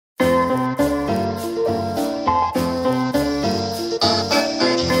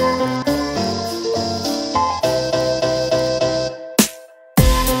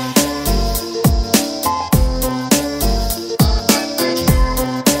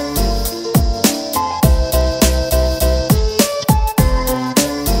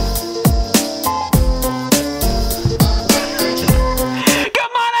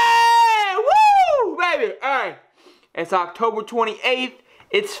It's October 28th.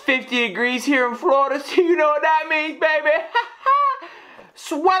 It's 50 degrees here in Florida, so you know what that means, baby.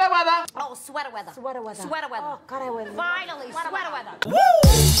 Sweater weather. Oh, sweater weather. Sweater weather. Sweater weather. Oh, God, I would. Finally, sweater weather. Woo!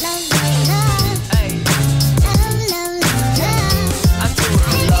 Hey.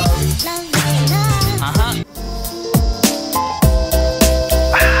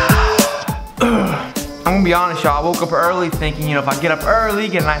 I'm gonna be honest, y'all. I woke up early thinking, you know, if I get up early,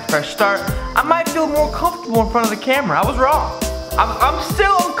 get a nice fresh start, I might feel more comfortable in front of the camera. I was wrong. I'm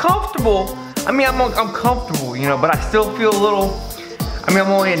still uncomfortable. I mean, I'm comfortable, you know, but I still feel a little. I mean,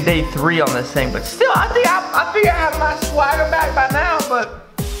 I'm only in day 3 on this thing, but still, I think I have my swagger back by now. But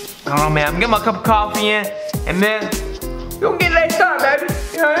I don't know, man. I'm getting my cup of coffee in, and then we're gonna get a day started, baby.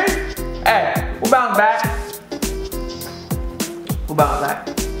 You know what I mean? Hey, we'll bounce back. We'll bounce back.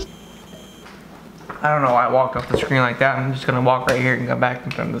 I don't know why I walked off the screen like that. I'm just gonna walk right here and go back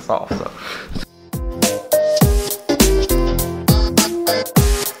and turn this off. So.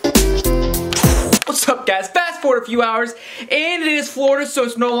 What's up, guys? Fast forward a few hours, and it is Florida, so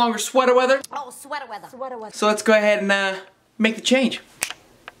it's no longer sweater weather. Oh, sweater weather. Sweater weather. So let's go ahead and make the change.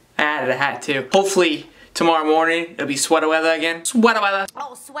 I added a hat too. Hopefully tomorrow morning it'll be sweater weather again. Sweater weather.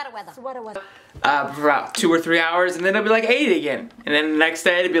 Oh, sweater weather. Sweater weather. For about 2 or 3 hours, and then it'll be like 80 again. And then the next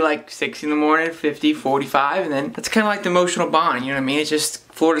day it'll be like 60 in the morning, 50, 45, and then that's kind of like the emotional bond, you know what I mean? It's just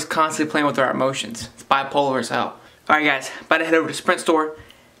Florida's constantly playing with our emotions. It's bipolar as hell. Alright guys, about to head over to Sprint store,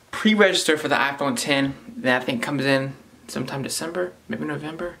 pre-register for the iPhone 10. That thing comes in sometime December, maybe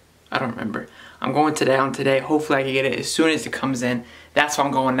November, I don't remember. I'm going today on today. Hopefully I can get it as soon as it comes in. That's why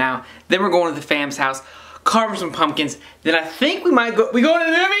I'm going now. Then we're going to the fam's house, carving some pumpkins. Then I think we might go, we going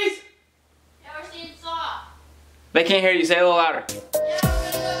to the movies? They can't hear you, say it a little louder.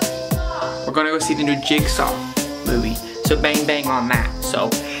 We're gonna go see the new Jigsaw movie. So bang bang on that. So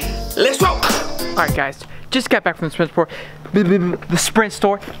let's go! Alright guys, just got back from the Sprint store. The Sprint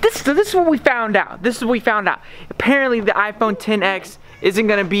store. This is what we found out. This is what we found out. Apparently the iPhone XS isn't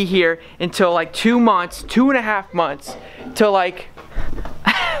gonna be here until like 2 months, 2.5 months, till like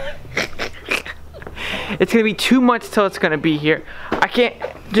it's gonna be 2 months till it's gonna be here. I can't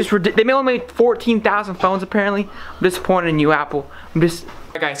they only made 14,000 phones apparently. I'm disappointed in you, Apple. Alright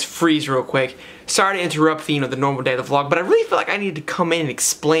guys, freeze real quick. Sorry to interrupt the, the normal day of the vlog, but I really feel like I needed to come in and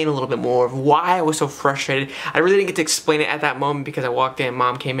explain a little bit more of why I was so frustrated. I really didn't get to explain it at that moment because I walked in,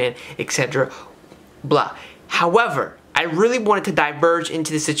 mom came in, etc. Blah. However, I really wanted to diverge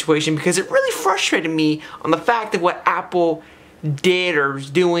into the situation because it really frustrated me on the fact of what Apple did or is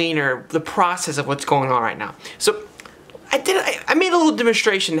doing or the process of what's going on right now. So I made a little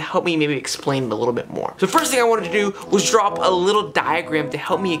demonstration to help me maybe explain it a little bit more. So the first thing I wanted to do was drop a little diagram to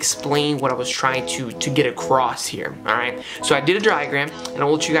help me explain what I was trying to get across here, alright? So I did a diagram, and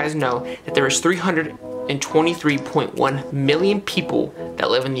I'll let you guys know that there is 323.1 million people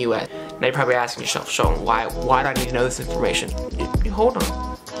that live in the US. Now you're probably asking yourself, Shelton, why do I need to know this information? Hold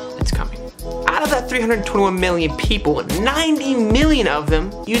on, it's coming. Out of that 321 million people, 90 million of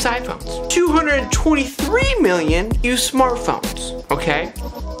them use iPhones. 223 million use smartphones, okay?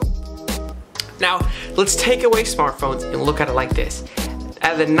 Now, let's take away smartphones and look at it like this.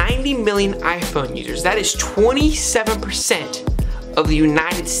 Out of the 90 million iPhone users, that is 27% of the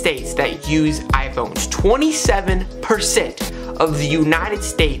United States that use iPhones. 27% of the United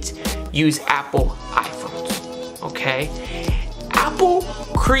States use Apple iPhones, okay? Apple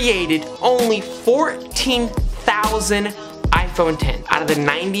created only 14,000 iPhone 10 out of the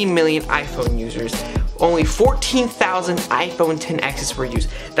 90 million iPhone users. Only 14,000 iPhone XS were used.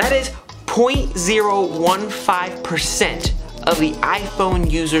 That is 0.015% of the iPhone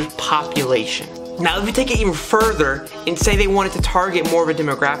users population. Now, if we take it even further and say they wanted to target more of a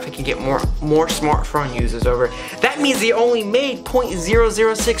demographic and get more smartphone users over, that means they only made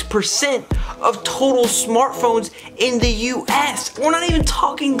 0.006% of total smartphones in the US. We're not even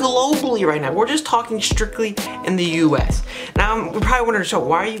talking globally right now. We're just talking strictly in the US. Now, we're probably wondering, so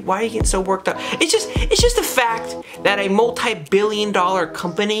why are you getting so worked up? It's just the fact that a multi-billion-dollar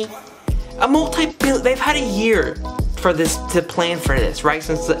company, they've had a year for this to plan for this, right?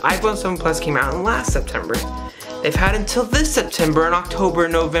 Since the iPhone 7 Plus came out in last September, they've had until this September and October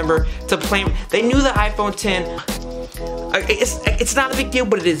and November to plan. They knew the iPhone 10. It's not a big deal,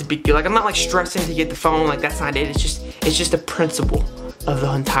 but it is a big deal. Like, I'm not like stressing to get the phone. Like, that's not it. It's just the principle of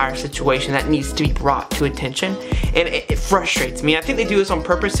the entire situation that needs to be brought to attention, and it frustrates me. I think they do this on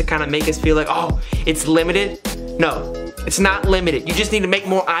purpose to kind of make us feel like, oh, it's limited. No, it's not limited. You just need to make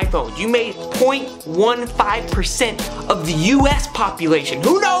more iPhones. You made 0.15% of the US population.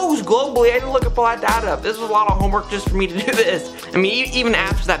 Who knows globally? I didn't look up all that data up. This was a lot of homework just for me to do this. I mean, even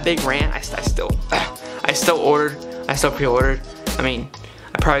after that big rant, I still ordered I still pre-ordered. I mean,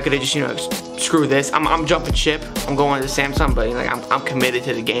 I probably could have just, you know, screw this. I'm jumping ship. I'm going to Samsung, but like I'm committed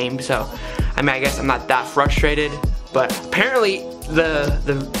to the game. So, I mean, I guess I'm not that frustrated. But apparently,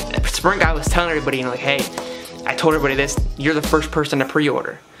 the Sprint guy was telling everybody, you know, like, hey, I told everybody this. You're the first person to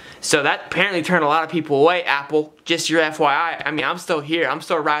pre-order. So that apparently turned a lot of people away, Apple. Just your FYI. I mean, I'm still here. I'm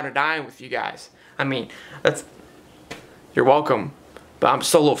still riding or dying with you guys. I mean, you're welcome. But I'm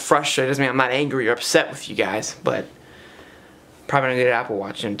still a little frustrated. Doesn't mean I'm not angry or upset with you guys. But probably gonna get an Apple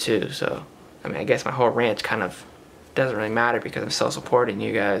Watch in too. So, I mean, I guess my whole rant kind of doesn't really matter because I'm still supporting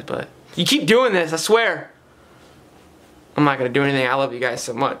you guys. But you keep doing this, I swear. I'm not gonna do anything. I love you guys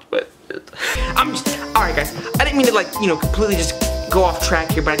so much. But alright guys. I didn't mean to, like, you know, completely just go off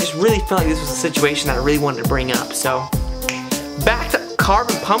track here, but I just really felt like this was a situation that I really wanted to bring up. So back to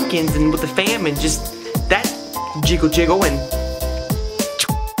carving pumpkins and with the fam and just that jiggle and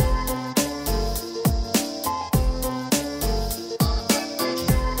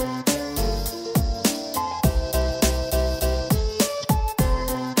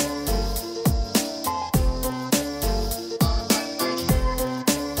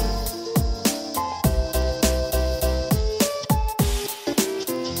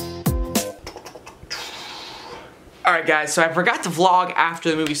alright guys, so I forgot to vlog after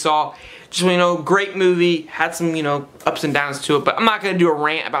the movie Saw. Just, you know, great movie, had some, you know, ups and downs to it, but I'm not going to do a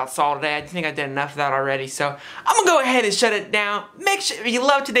rant about Saw today. I think I did enough of that already, so I'm going to go ahead and shut it down. Make sure, if you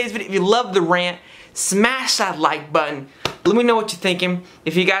love today's video, if you love the rant, smash that like button. Let me know what you're thinking.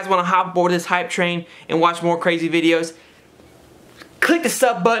 If you guys want to hop aboard this hype train and watch more crazy videos, click the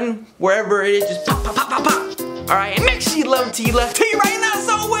sub button wherever it is, just pop, pop, pop, pop, pop. Alright, and make sure you love it till you left. To you right now, as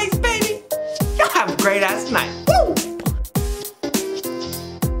always, baby. Y'all have a great ass night.